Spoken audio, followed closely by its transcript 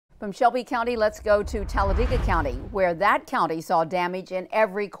From Shelby County, let's go to Talladega County, where that county saw damage in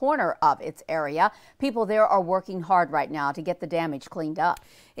every corner of its area. People there are working hard right now to get the damage cleaned up.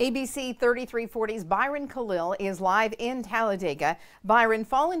 ABC 3340's Byron Khalil is live in Talladega. Byron,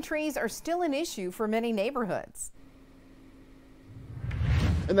 fallen trees are still an issue for many neighborhoods.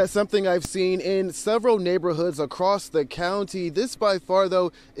 And that's something I've seen in several neighborhoods across the county. This by far,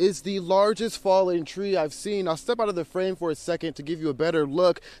 though, is the largest fallen tree I've seen. I'll step out of the frame for a second to give you a better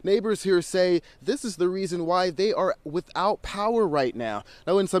look. Neighbors here say this is the reason why they are without power right now.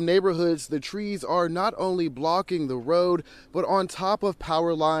 Now, in some neighborhoods, the trees are not only blocking the road, but on top of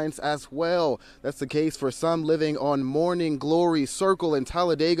power lines as well. That's the case for some living on Morning Glory Circle in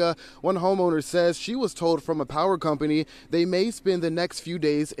Talladega. One homeowner says she was told from a power company they may spend the next few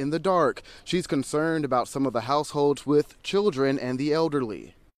days in the dark. She's concerned about some of the households with children and the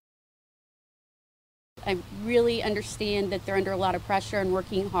elderly. I really understand that they're under a lot of pressure and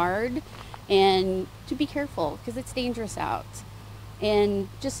working hard, and to be careful because it's dangerous out. And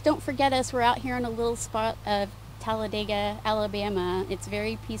just don't forget us. We're out here in a little spot of Talladega, Alabama. It's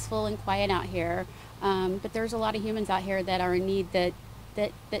very peaceful and quiet out here, but there's a lot of humans out here that are in need that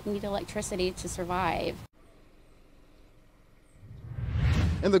need electricity to survive.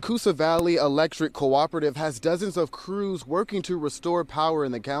 And the Coosa Valley Electric Cooperative has dozens of crews working to restore power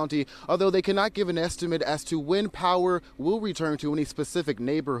in the county, although they cannot give an estimate as to when power will return to any specific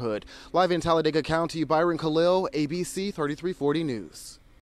neighborhood. Live in Talladega County, Byron Khalil, ABC 3340 News.